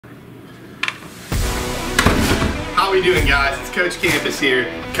How we doing, guys? It's Coach Campus here,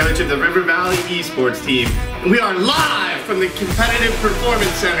 coach of the River Valley esports team. And we are live from the Competitive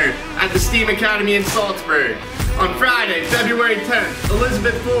Performance Center at the STEAM Academy in Salzburg. On Friday, February 10th,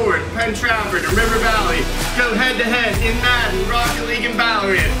 Elizabeth Forward, Penn Trafford, and River Valley go head-to-head in Madden, Rocket League, and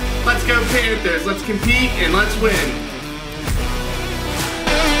Valorant. Let's go Panthers, let's compete, and let's win.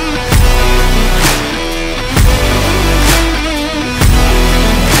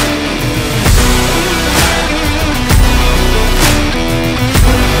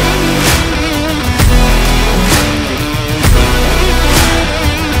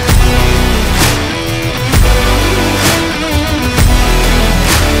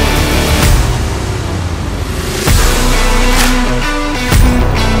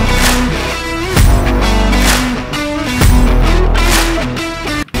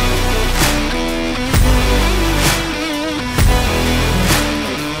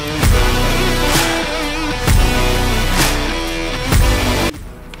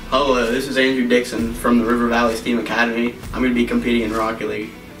 Hello, this is Andrew Dixon from the River Valley STEAM Academy. I'm going to be competing in Rocket League.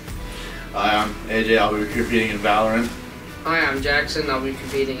 Hi, I'm AJ. I'll be competing in Valorant. Hi, I'm Jackson. I'll be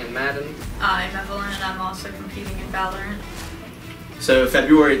competing in Madden. I'm Evelyn, and I'm also competing in Valorant. So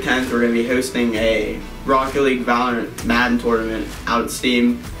February 10th, we're going to be hosting a Rocket League Valorant Madden tournament out at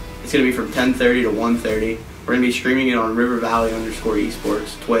STEAM. It's going to be from 10:30 to 1:30. We're going to be streaming it on River Valley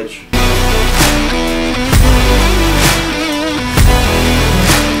 _esports, Twitch.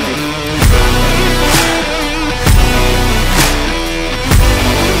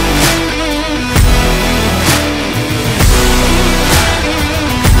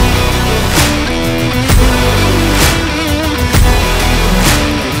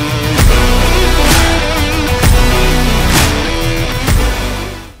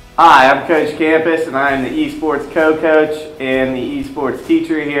 Hi, I'm Coach Campus, and I'm the esports co-coach and the esports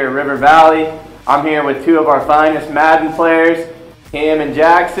teacher here at River Valley. I'm here with two of our finest Madden players, Cam and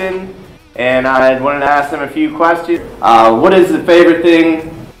Jackson, and I wanted to ask them a few questions. What is the favorite thing,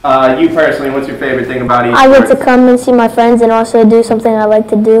 you personally, what's your favorite thing about esports? I get to come and see my friends and also do something I like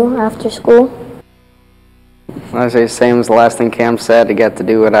to do after school. I say same as the last thing Cam said, to get to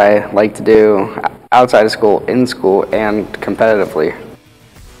do what I like to do outside of school, in school, and competitively.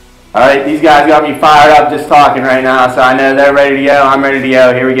 All right, these guys got me fired up just talking right now, so I know they're ready to go. I'm ready to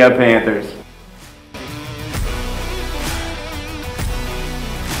go. Here we go, Panthers.